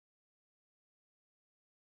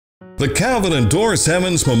The Calvin and Doris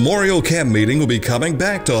Emmons Memorial Camp Meeting will be coming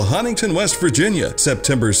back to Huntington, West Virginia,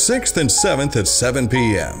 September 6th and 7th at 7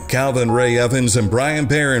 p.m. Calvin Ray Evans and Brian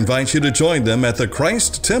Bear invite you to join them at the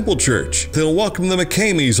Christ Temple Church. They'll welcome the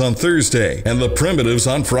McCameys on Thursday and the Primitives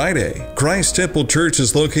on Friday. Christ Temple Church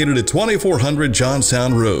is located at 2400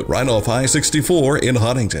 Johnstown Road, right off I-64 in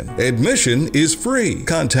Huntington. Admission is free.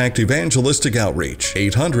 Contact Evangelistic Outreach,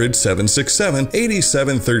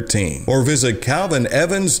 800-767-8713, or visit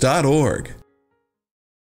calvinevans.org.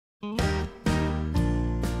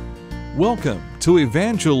 Welcome to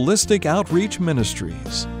Evangelistic Outreach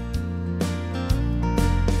Ministries.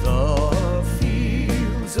 The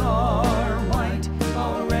fields are white,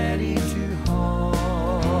 already to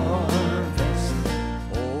harvest.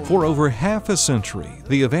 For over half a century,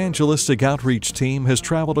 the Evangelistic Outreach team has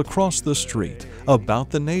traveled across the street, about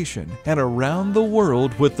the nation, and around the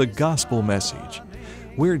world with the gospel message.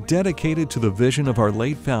 We're dedicated to the vision of our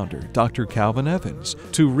late founder, Dr. Calvin Evans,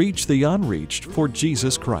 to reach the unreached for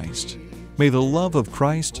Jesus Christ. May the love of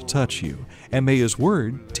Christ touch you, and may His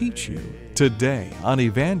Word teach you. Today on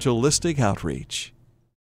Evangelistic Outreach.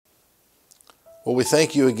 Well, we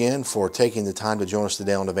thank you again for taking the time to join us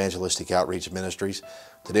today on Evangelistic Outreach Ministries.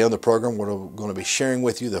 Today on the program, we're going to be sharing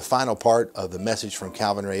with you the final part of the message from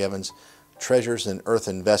Calvin Ray Evans, Treasures in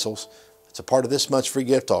Earthen Vessels. It's a part of this month's free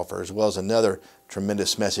gift offer, as well as another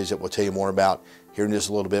tremendous message that we'll tell you more about here in just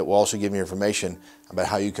a little bit. We'll also give you information about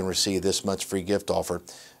how you can receive this month's free gift offer.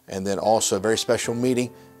 And then also a very special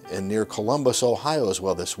meeting near Columbus, Ohio as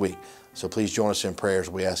well this week. So please join us in prayers.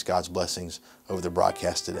 We ask God's blessings over the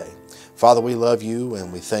broadcast today. Father, we love you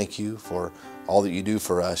and we thank you for all that you do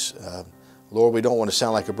for us. Lord, we don't want to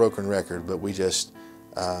sound like a broken record, but we're just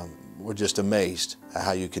amazed at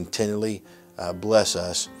how you continually bless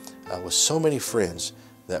us with so many friends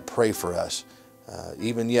that pray for us.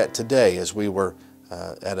 Even yet today, as we were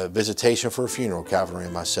at a visitation for a funeral, Calvin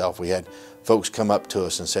and myself, we had folks come up to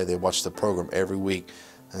us and say they watch the program every week.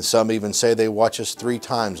 And some even say they watch us 3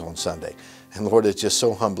 times on Sunday. And Lord, it's just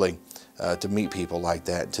so humbling to meet people like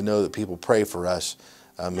that. To know that people pray for us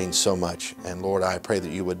means so much. And Lord, I pray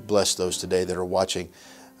that you would bless those today that are watching.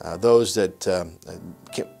 Those that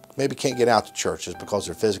maybe can't get out to churches because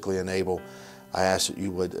they're physically unable, I ask that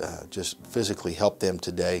you would just physically help them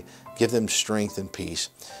today, give them strength and peace.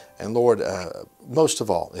 And Lord, most of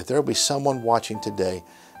all, if there will be someone watching today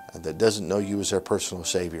that doesn't know you as their personal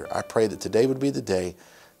Savior, I pray that today would be the day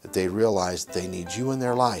that they realize that they need you in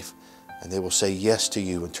their life, and they will say yes to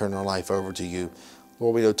you and turn their life over to you.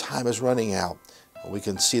 Lord, we know time is running out. We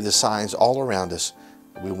can see the signs all around us.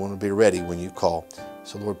 We want to be ready when you call.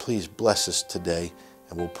 So Lord, please bless us today,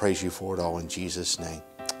 and we'll praise you for it all in Jesus' name.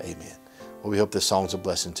 Amen. Well, we hope this song's a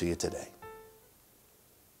blessing to you today.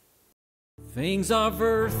 Things of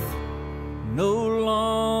earth no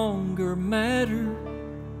longer matter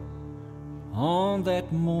on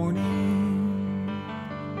that morning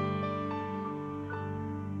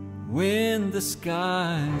when the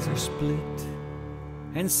skies are split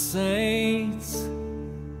and saints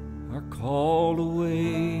are called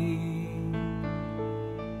away.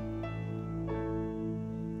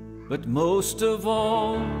 But most of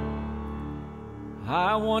all,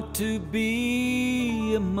 I want to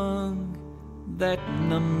be among that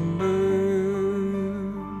number,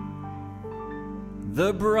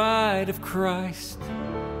 the bride of Christ,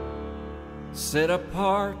 set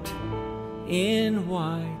apart in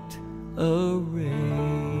white array.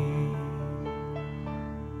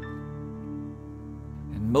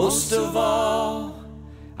 And most of all,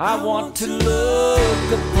 I want to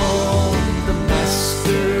look upon the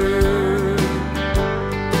Master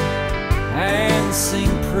and sing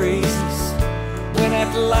praises when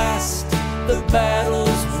at last the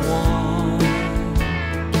battle's won.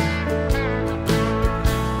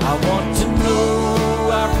 I want to know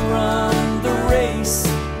I've run the race,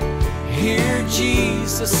 hear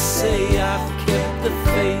Jesus say I've kept the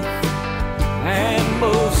faith, and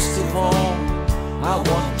most of all, I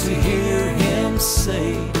want to hear Him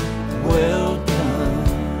say, well done.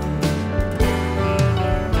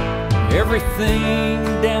 Everything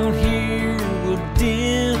down here will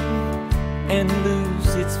dim and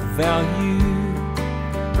lose its value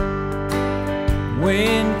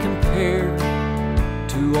when compared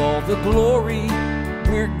to all the glory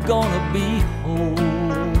we're gonna behold.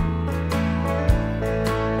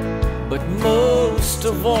 But most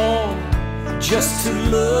of all, just to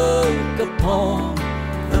look upon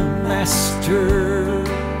the Master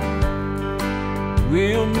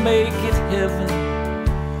will make it heaven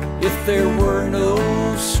if there were no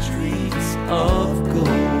streets of gold.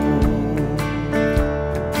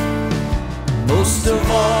 Most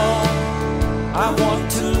of all, I want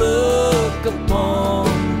to look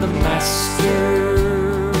upon the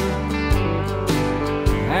Master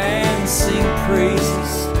and sing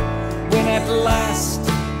praises when at last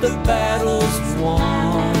the battle's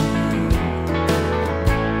won.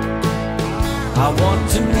 I want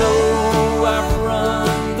to know I've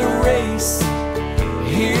run the race,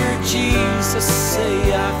 hear Jesus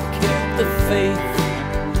say I've kept the faith,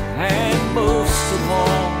 and most of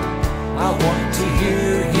all, I want to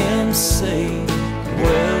hear Him say,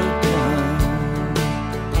 well done.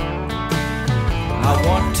 I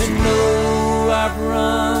want to know I've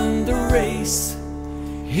run the race,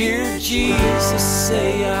 hear Jesus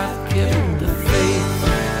say I've kept the faith,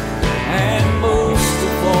 and most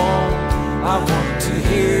of all, I want to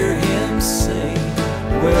hear Him say,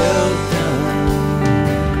 well done,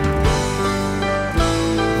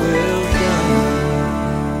 well done.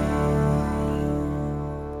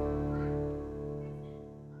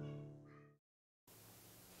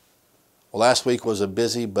 Well, last week was a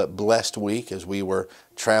busy but blessed week as we were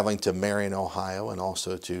traveling to Marion, Ohio, and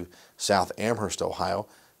also to South Amherst, Ohio.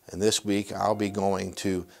 And this week I'll be going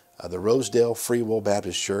to the Rosedale Free Will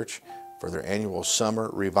Baptist Church for their annual summer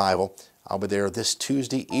revival. I'll be there this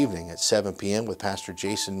Tuesday evening at 7 p.m. with Pastor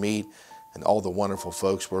Jason Mead and all the wonderful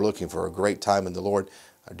folks. We're looking for a great time in the Lord.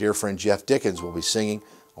 Our dear friend Jeff Dickens will be singing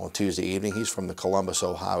on Tuesday evening. He's from the Columbus,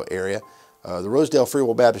 Ohio area. The Rosedale Free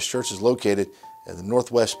Will Baptist Church is located in the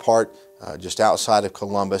northwest part, just outside of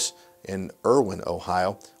Columbus in Irwin,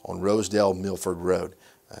 Ohio, on Rosedale Milford Road.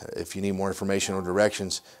 If you need more information or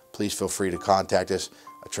directions, please feel free to contact us.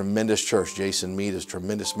 A tremendous church. Jason Mead is a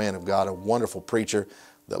tremendous man of God, a wonderful preacher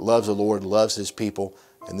that loves the Lord, loves His people,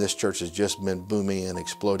 and this church has just been booming and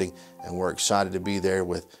exploding, and we're excited to be there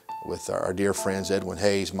with our dear friends Edwin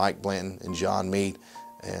Hayes, Mike Blanton, and John Mead,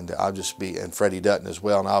 and and Freddie Dutton as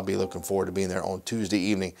well, and I'll be looking forward to being there on Tuesday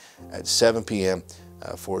evening at 7 p.m.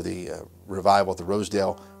 For the revival at the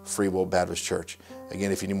Rosedale Free Will Baptist Church.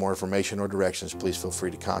 Again, if you need more information or directions, please feel free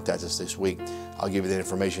to contact us this week. I'll give you that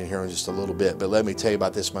information here in just a little bit, but let me tell you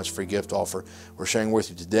about this month's free gift offer. We're sharing with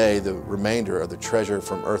you today the remainder of the treasure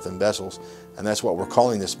from Earthen Vessels, and that's what we're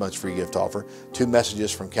calling this month's free gift offer. 2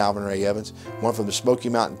 messages from Calvin Ray Evans, one from the Smoky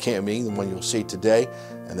Mountain Camp Meeting, the one you'll see today,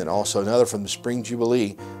 and then also another from the Spring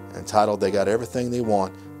Jubilee entitled, They Got Everything They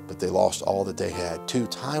Want, but They Lost All That They Had. 2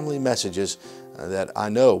 timely messages that I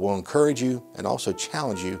know will encourage you and also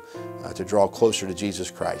challenge you to draw closer to Jesus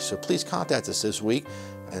Christ. So please contact us this week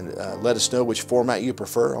and let us know which format you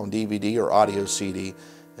prefer on DVD or audio CD,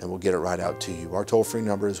 and we'll get it right out to you. Our toll-free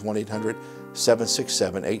number is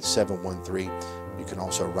 1-800-767-8713. You can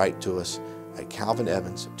also write to us at Calvin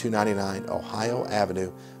Evans, 299 Ohio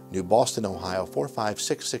Avenue, New Boston, Ohio,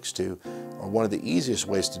 45662, or one of the easiest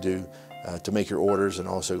ways to do to make your orders and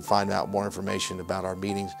also find out more information about our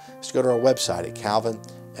meetings, just go to our website at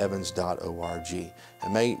calvinevans.org.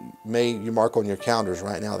 And may you mark on your calendars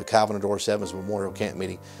right now the Calvin Endorsed Evans Memorial Camp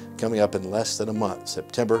Meeting coming up in less than a month,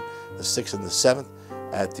 September the 6th and the 7th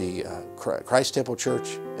at the Christ Temple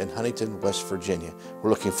Church in Huntington, West Virginia.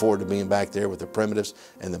 We're looking forward to being back there with the Primitives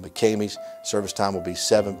and the McCameys. Service time will be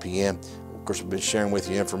 7 p.m. Of course, we've been sharing with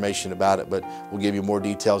you information about it, but we'll give you more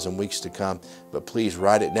details in weeks to come. But please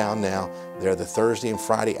write it down now. They're the Thursday and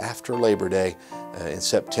Friday after Labor Day in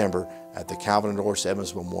September at the Calvin Endorsed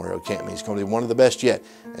Evans Memorial Camp Meeting. It's going to be one of the best yet,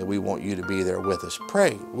 and we want you to be there with us.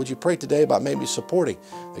 Pray. Would you pray today about maybe supporting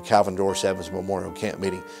the Calvin Endorsed Evans Memorial Camp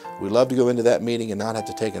Meeting? We'd love to go into that meeting and not have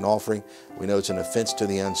to take an offering. We know it's an offense to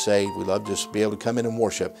the unsaved. We'd love to just be able to come in and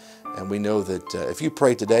worship. And we know that if you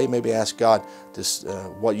pray today, maybe ask God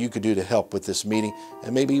what you could do to help with this meeting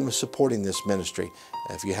and maybe even supporting this ministry.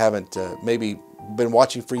 If you haven't maybe been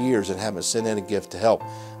watching for years and haven't sent in a gift to help,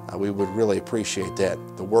 we would really appreciate that.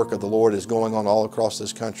 The work of the Lord is going on all across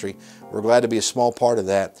this country. We're glad to be a small part of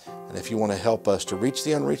that. And if you want to help us to reach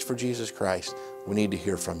the unreached for Jesus Christ, we need to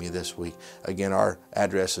hear from you this week. Again, our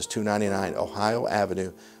address is 299 Ohio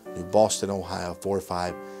Avenue, New Boston, Ohio,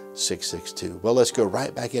 45662. Well, let's go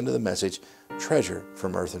right back into the message, Treasure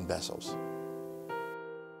from Earthen Vessels.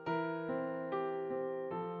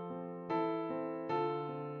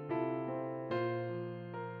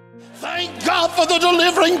 Thank God for the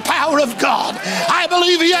delivering power of God. I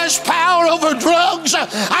believe He has power over drugs.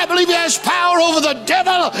 I believe He has power over the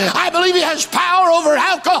devil. I believe He has power over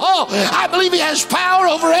alcohol. I believe He has power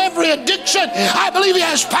over every addiction. I believe He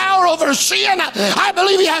has power over sin. I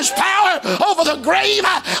believe He has power over the grave.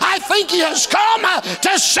 I think He has come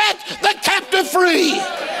to set the captive free.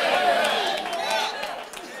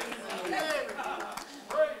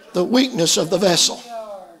 The weakness of the vessel.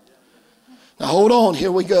 Now hold on,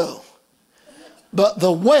 here we go. But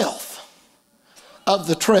the wealth of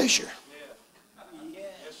the treasure.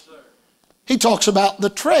 He talks about the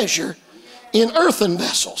treasure in earthen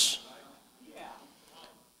vessels.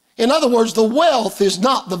 In other words, the wealth is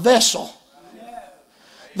not the vessel.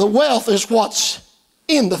 The wealth is what's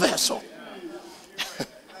in the vessel.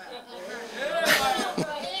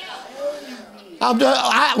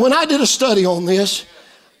 When I did a study on this,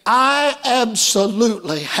 I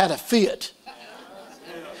absolutely had a fit.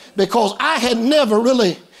 Because I had never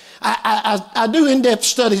really, I do in-depth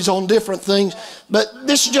studies on different things, but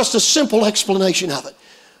this is just a simple explanation of it.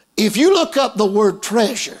 If you look up the word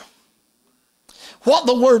treasure, what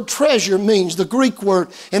the word treasure means, the Greek word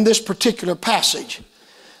in this particular passage,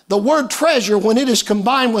 the word treasure, when it is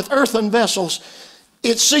combined with earthen vessels,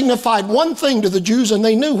 it signified one thing to the Jews, and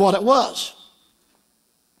they knew what it was.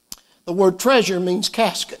 The word treasure means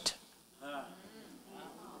casket.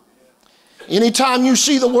 Anytime you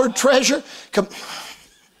see the word treasure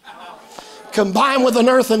combined with an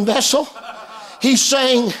earthen vessel, he's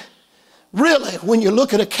saying, really, when you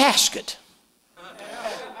look at a casket,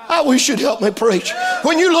 I wish you'd help me preach.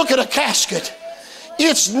 When you look at a casket,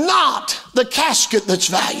 it's not the casket that's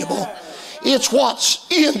valuable. It's what's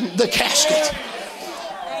in the casket.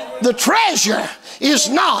 The treasure is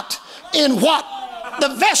not in what the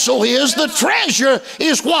vessel is. The treasure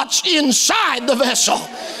is what's inside the vessel.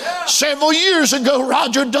 Several years ago,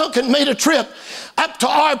 Roger Duncan made a trip up to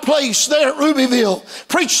our place there at Rubyville,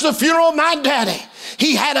 preached the funeral of my daddy.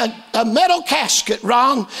 He had a metal casket,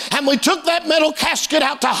 Ron, and we took that metal casket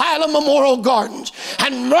out to Highland Memorial Gardens,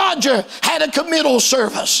 and Roger had a committal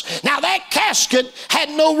service. Now that casket had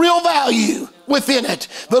no real value within it,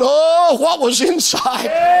 but oh, what was inside.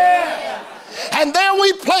 Yeah. And there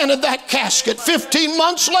we planted that casket. 15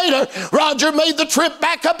 months later, Roger made the trip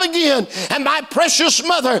back up again, and my precious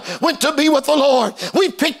mother went to be with the Lord.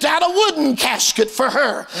 We picked out a wooden casket for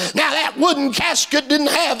her. Now that wooden casket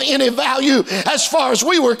didn't have any value as far as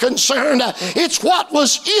we were concerned. It's what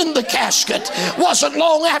was in the casket. Wasn't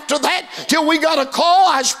long after that till we got a call.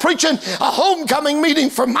 I was preaching a homecoming meeting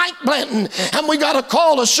for Mike Blanton, and we got a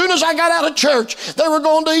call as soon as I got out of church. They were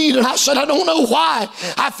going to eat, and I said, I don't know why.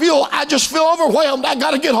 I just feel overwhelmed. I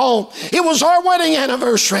got to get home. It was our wedding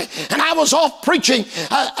anniversary, and I was off preaching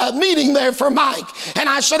a meeting there for Mike, and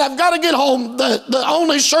I said, I've got to get home. The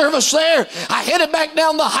only service there. I headed back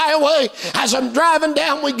down the highway. As I'm driving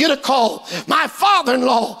down, we get a call. My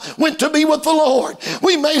father-in-law went to be with the Lord.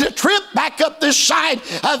 We made a trip back up this side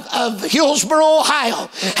of Hillsboro, Ohio,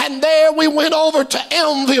 and there we went over to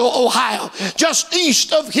Elmville, Ohio, just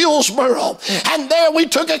east of Hillsboro, and there we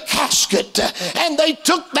took a casket, and they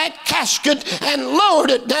took that casket and lowered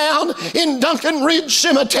it down in Duncan Ridge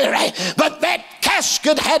Cemetery. But that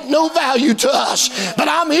casket had no value to us. But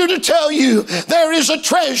I'm here to tell you, there is a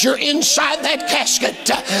treasure inside that casket.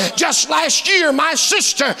 Just last year, my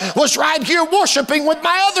sister was right here worshiping with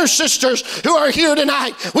my other sisters who are here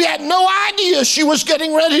tonight. We had no idea she was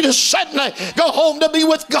getting ready to suddenly go home to be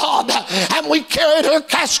with God. And we carried her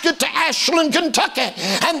casket to Ashland, Kentucky,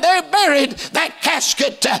 and there buried that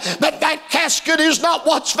casket. But that casket is not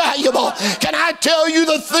what's valuable. Can I tell you,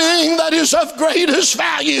 the thing that is of greatest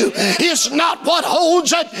value is not what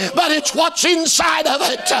holds it, but it's what's inside of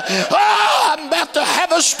it. Oh, I'm about to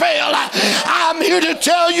have a spell. I'm here to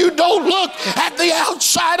tell you, don't look at the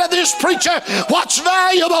outside of this preacher. What's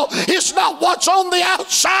valuable is not what's on the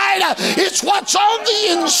outside, it's what's on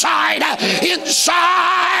the inside.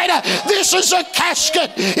 Inside, this is a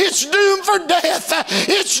casket. It's doomed for death.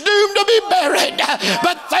 It's doomed to be buried.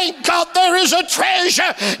 But thank God there is a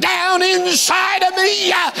treasure down inside of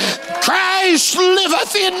me. Christ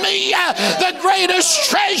liveth in me. The greatest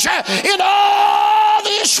treasure in all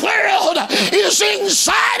this world is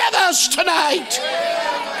inside of us tonight.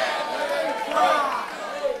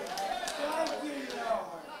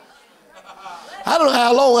 I don't know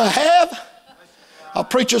how long I have. I'll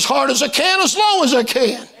preach as hard as I can, as long as I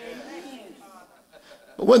can.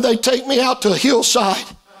 But when they take me out to a hillside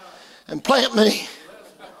and plant me,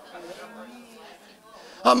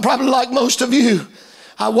 I'm probably like most of you.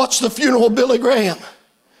 I watched the funeral of Billy Graham,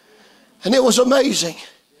 and it was amazing.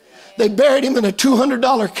 They buried him in a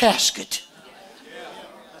 $200 casket.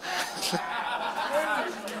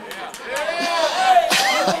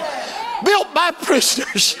 Built by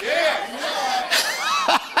prisoners.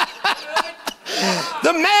 The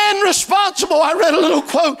The man responsible, I read a little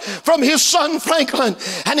quote from his son Franklin,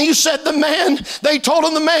 and he said they told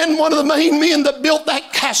him one of the main men that built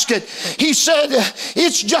that casket, he said,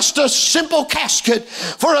 it's just a simple casket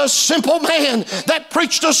for a simple man that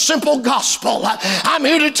preached a simple gospel. I'm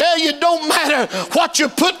here to tell you, it don't matter what you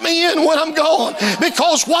put me in when I'm gone,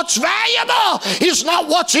 because what's valuable is not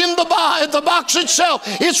what's in the box itself,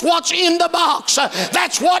 it's what's in the box.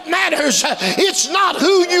 That's what matters. It's not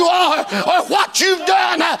who you are or what you've done,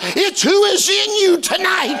 it's who is in you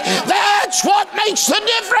tonight. That's what makes the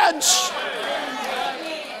difference.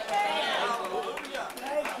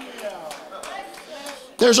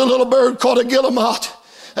 There's a little bird called a guillemot.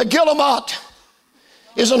 A guillemot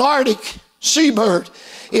is an Arctic seabird.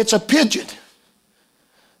 It's a pigeon.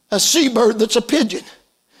 A seabird that's a pigeon.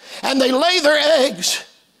 And they lay their eggs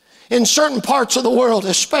in certain parts of the world,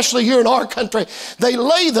 especially here in our country. They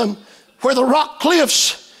lay them where the rock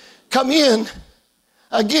cliffs come in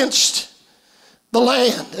against the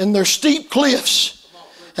land, and they're steep cliffs.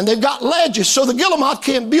 And they've got ledges, so the guillemot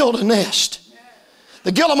can't build a nest.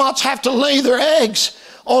 The guillemots have to lay their eggs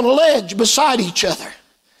on a ledge beside each other.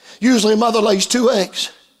 Usually a mother lays 2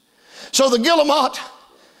 eggs. So the guillemot,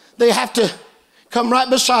 they have to come right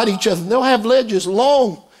beside each other. They'll have ledges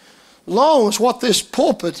long as what this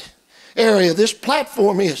pulpit area, this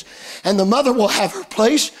platform is. And the mother will have her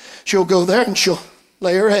place. She'll go there and she'll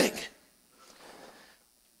lay her egg.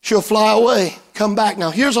 She'll fly away, come back. Now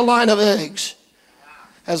here's a line of eggs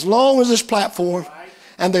as long as this platform,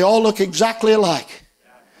 and they all look exactly alike.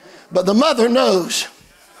 But the mother knows.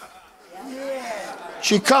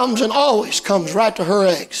 She comes and always comes right to her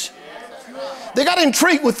eggs. They got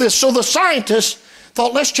intrigued with this, so the scientists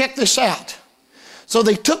thought, let's check this out. So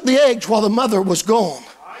they took the eggs while the mother was gone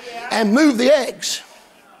and moved the eggs.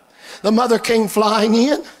 The mother came flying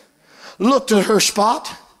in, looked at her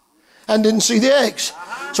spot, and didn't see the eggs.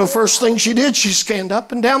 So first thing she did, she scanned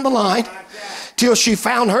up and down the line till she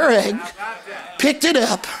found her egg, picked it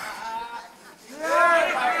up,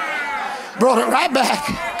 brought it right back,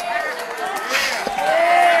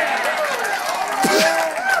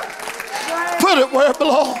 put it where it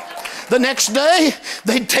belonged. The next day,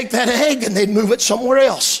 they'd take that egg and they'd move it somewhere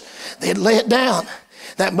else. They'd lay it down.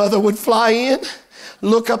 That mother would fly in,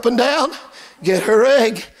 look up and down, get her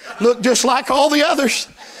egg, look just like all the others.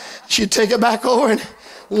 She'd take it back over and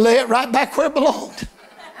lay it right back where it belonged.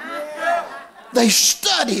 They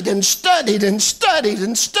studied and studied and studied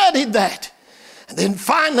and studied that. And then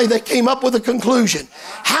finally they came up with a conclusion.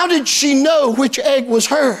 How did she know which egg was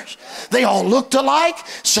hers? They all looked alike,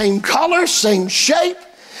 same color, same shape.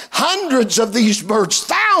 Hundreds of these birds,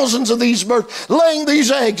 thousands of these birds laying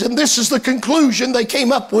these eggs, and this is the conclusion they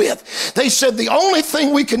came up with. They said, the only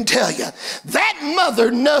thing we can tell you, that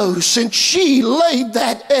mother knows, since she laid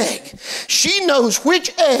that egg, she knows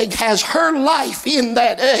which egg has her life in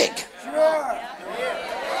that egg.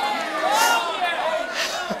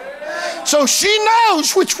 So she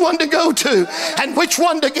knows which one to go to and which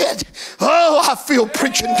one to get. Oh, I feel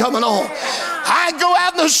preaching coming on. I go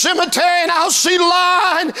out in the cemetery and I'll see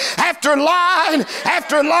line after line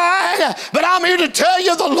after line. But I'm here to tell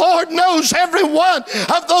you, the Lord knows every one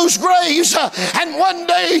of those graves. And one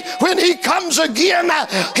day when He comes again,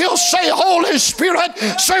 He'll say, Holy Spirit,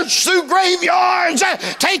 search through graveyards,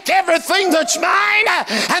 take everything that's mine.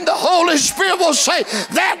 And the Holy Spirit will say,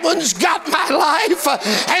 that one's got my life,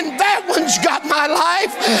 and that one's got my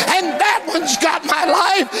life, and that one's got my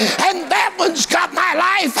life, and that one's got my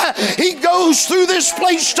life. He goes through this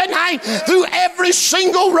place tonight, through every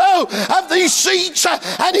single row of these seats,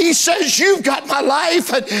 and He says, you've got my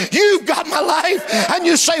life, and you've got my life. And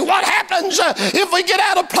you say, what happens if we get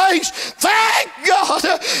out of place? Thank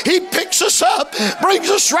God, He picks us up, brings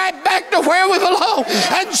us right back to where we belong,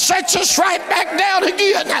 and sets us right back down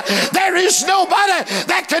again. There is nobody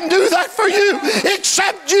that can do that for you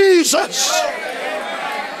except Jesus.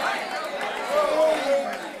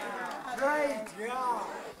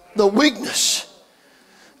 The weakness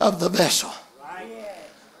of the vessel,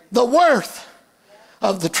 the worth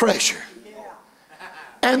of the treasure,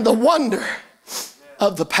 and the wonder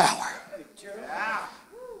of the power.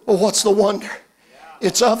 Well, what's the wonder?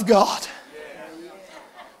 It's of God.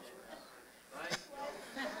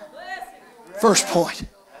 First point.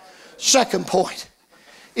 Second point,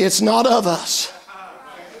 it's not of us.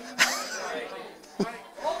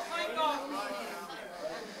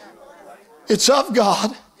 It's of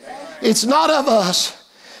God. It's not of us.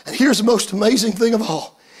 And here's the most amazing thing of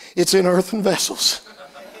all. It's in earthen vessels.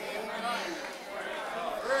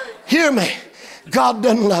 Hear me. God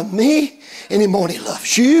doesn't love me any more than He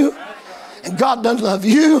loves you. And God doesn't love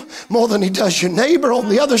you more than He does your neighbor on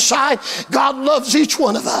the other side. God loves each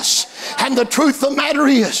one of us. And the truth of the matter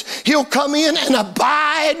is, He'll come in and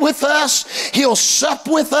abide with us. He'll sup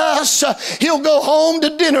with us. He'll go home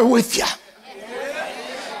to dinner with you.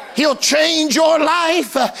 He'll change your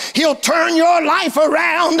life. He'll turn your life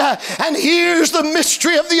around. And here's the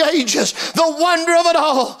mystery of the ages, the wonder of it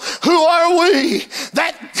all. Who are we?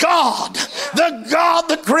 That God, the God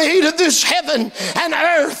that created this heaven and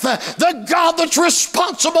earth, the God that's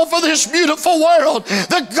responsible for this beautiful world,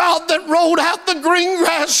 the God that rolled out the green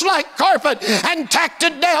grass like carpet and tacked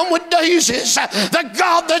it down with daisies, the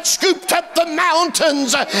God that scooped up the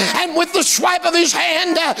mountains and with the swipe of His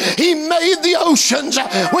hand He made the oceans.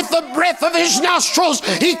 With the breath of His nostrils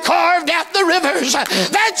He carved out the rivers.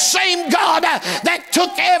 That same God that took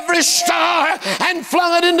every star and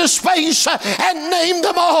flung it into space and named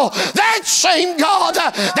them all. That same God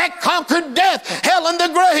that conquered death, hell, and the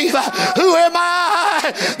grave. Who am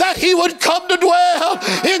I that He would come to dwell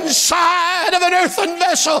inside of an earthen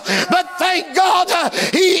vessel? But thank God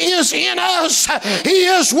He is in us. He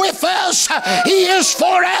is with us. He is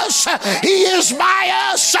for us. He is by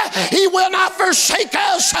us. He will not forsake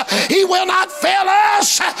us. He will not fail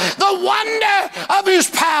us. The wonder of His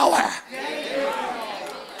power.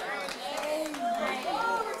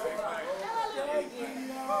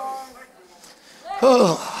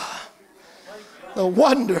 Oh, the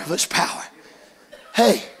wonder of His power.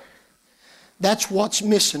 Hey, that's what's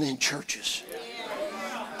missing in churches.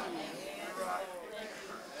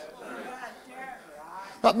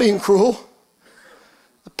 Not being cruel.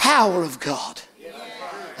 The power of God.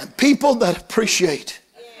 And people that appreciate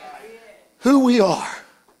who we are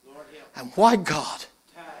and why God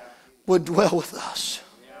would dwell with us.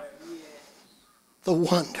 The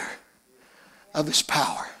wonder of His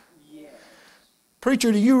power.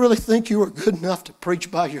 Preacher, do you really think you are good enough to preach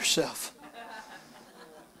by yourself?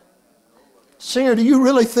 Singer, do you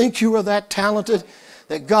really think you are that talented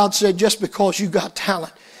that God said, just because you got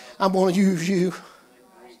talent, I'm going to use you?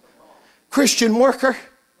 Christian worker,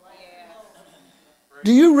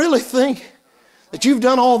 do you really think that you've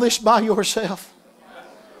done all this by yourself?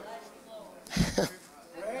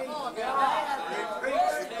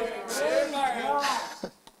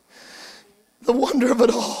 The wonder of it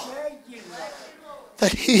all,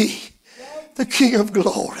 that He, the King of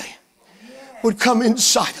glory, would come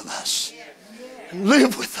inside of us and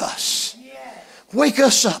live with us, wake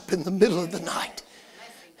us up in the middle of the night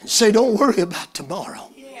and say, don't worry about tomorrow.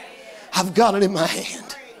 I've got it in my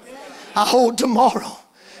hand. I hold tomorrow,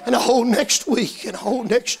 and I hold next week, and I hold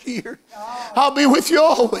next year. I'll be with you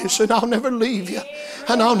always, and I'll never leave you,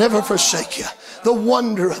 and I'll never forsake you. The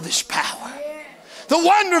wonder of His power. The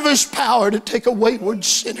wonder of His power to take a wayward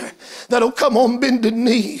sinner that'll come on bended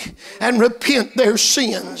knee and repent their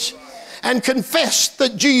sins and confess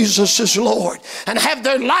that Jesus is Lord and have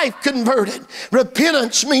their life converted.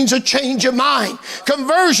 Repentance means a change of mind.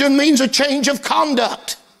 Conversion means a change of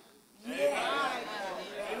conduct.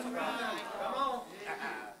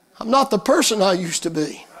 I'm not the person I used to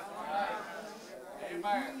be.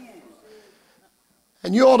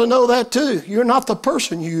 And you ought to know that too. You're not the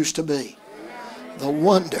person you used to be. The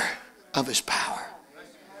wonder of His power.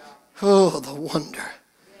 Oh, the wonder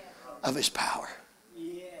of His power.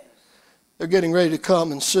 They're getting ready to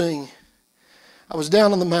come and sing. I was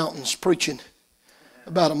down in the mountains preaching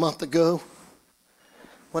about a month ago.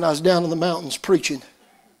 When I was down in the mountains preaching,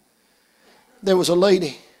 there was a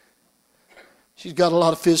lady. She's got a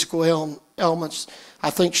lot of physical ailments. I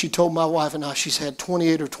think she told my wife and I she's had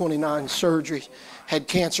 28 or 29 surgeries, had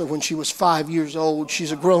cancer when she was 5 years old.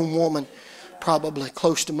 She's a grown woman, probably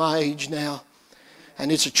close to my age now.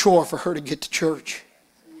 And it's a chore for her to get to church.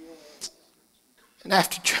 And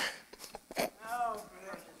after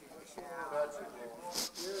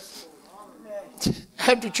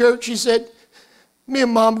church, she said, me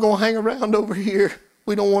and Mom going to hang around over here.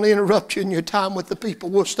 We don't want to interrupt you in your time with the people.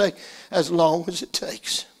 We'll stay as long as it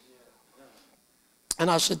takes. And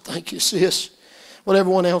I said, thank you, sis. What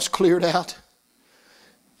everyone else cleared out.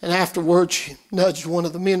 And afterwards, she nudged one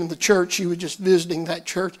of the men in the church. She was just visiting that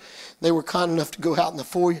church. They were kind enough to go out in the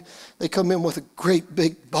foyer. They come in with a great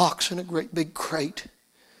big box and a great big crate.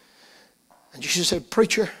 And she said,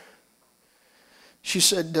 preacher, she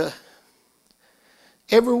said,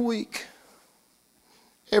 every week,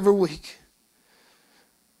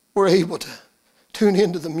 we're able to tune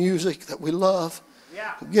into the music that we love.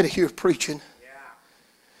 Yeah. And get to hear preaching. Yeah.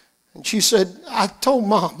 And she said, I told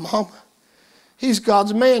Mom, he's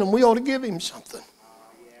God's man and we ought to give him something.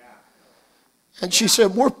 Yeah. And she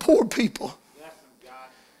said, we're poor people. Yes,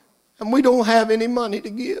 and we don't have any money to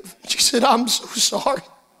give. She said, I'm so sorry.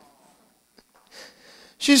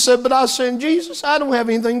 She said, but I was saying, Jesus, I don't have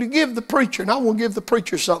anything to give the preacher, and I want to give the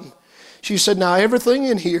preacher something. She said, now everything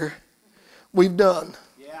in here we've done.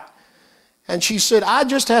 Yeah. And she said, I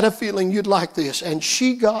just had a feeling you'd like this. And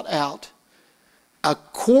she got out a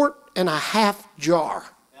 1.5 quart jar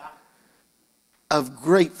of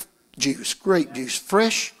grape juice,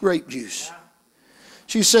 fresh grape juice. Yeah.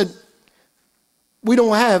 She said, we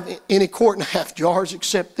don't have any 1.5 quart jars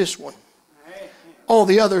except this one. All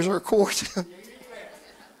the others are quarts.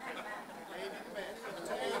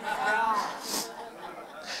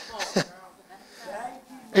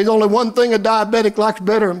 There's only one thing a diabetic likes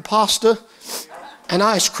better than pasta and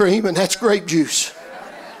ice cream, and that's grape juice.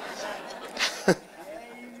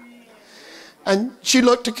 And she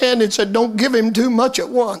looked at Candy and said, don't give him too much at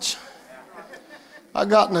once. I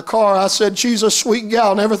got in the car. I said, she's a sweet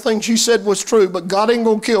gal, and everything she said was true, but God ain't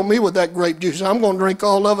going to kill me with that grape juice. I'm going to drink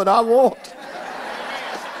all of it I want.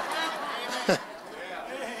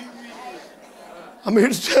 I'm here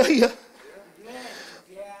to tell you,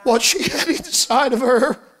 what she had inside of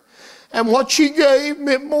her and what she gave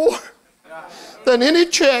meant more than any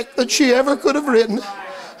check that she ever could have written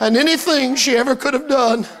and anything she ever could have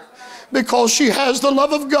done, because she has the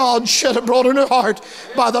love of God shed abroad in her heart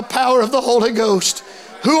by the power of the Holy Ghost.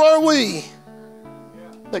 Who are we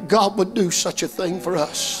that God would do such a thing for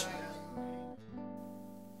us?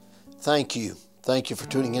 Thank you. Thank you for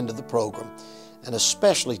tuning into the program. And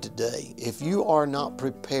especially today, if you are not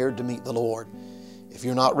prepared to meet the Lord, if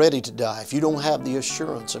you're not ready to die, if you don't have the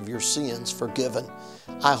assurance of your sins forgiven,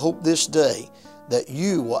 I hope this day that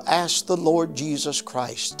you will ask the Lord Jesus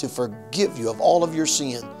Christ to forgive you of all of your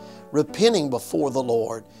sin, repenting before the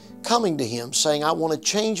Lord, coming to Him saying, I want to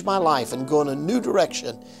change my life and go in a new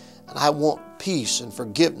direction, and I want peace and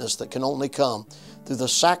forgiveness that can only come through the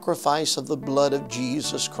sacrifice of the blood of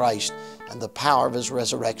Jesus Christ and the power of His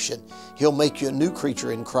resurrection. He'll make you a new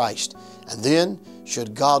creature in Christ. And then,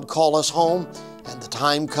 should God call us home, and the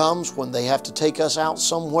time comes when they have to take us out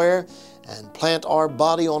somewhere and plant our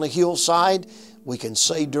body on a hillside, we can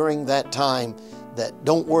say during that time that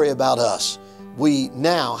don't worry about us. We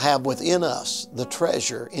now have within us the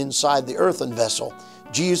treasure inside the earthen vessel.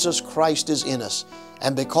 Jesus Christ is in us.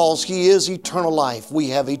 And because He is eternal life, we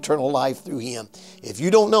have eternal life through Him. If you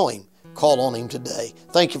don't know Him, call on Him today.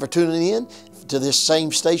 Thank you for tuning in to this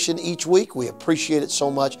same station each week. We appreciate it so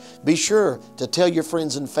much. Be sure to tell your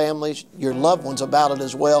friends and families, your loved ones about it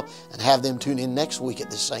as well, and have them tune in next week at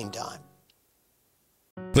the same time.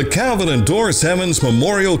 The Calvin and Doris Evans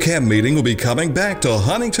Memorial Camp Meeting will be coming back to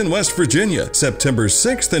Huntington, West Virginia, September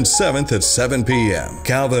 6th and 7th at 7 p.m.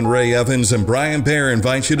 Calvin Ray Evans and Brian Bear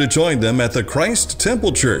invite you to join them at the Christ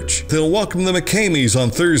Temple Church. They'll welcome the McCameys on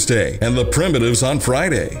Thursday and the Primitives on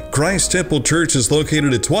Friday. Christ Temple Church is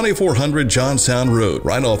located at 2400 Johnstown Road,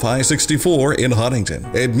 right off I-64 in Huntington.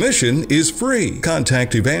 Admission is free.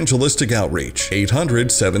 Contact Evangelistic Outreach,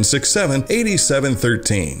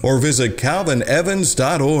 800-767-8713, or visit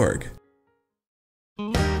calvinevans.org.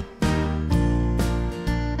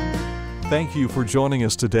 Thank you for joining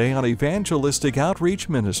us today on Evangelistic Outreach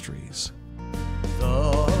Ministries.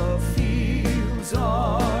 The fields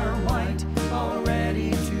are white, all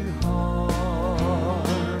ready to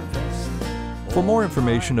harvest. For more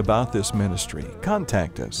information about this ministry,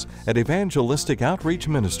 contact us at Evangelistic Outreach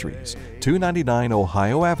Ministries, 299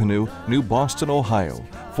 Ohio Avenue, New Boston, Ohio,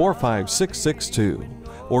 45662.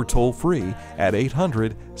 Or toll free at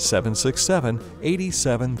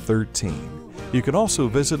 800-767-8713. You can also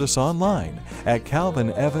visit us online at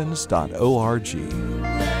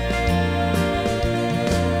calvinevans.org.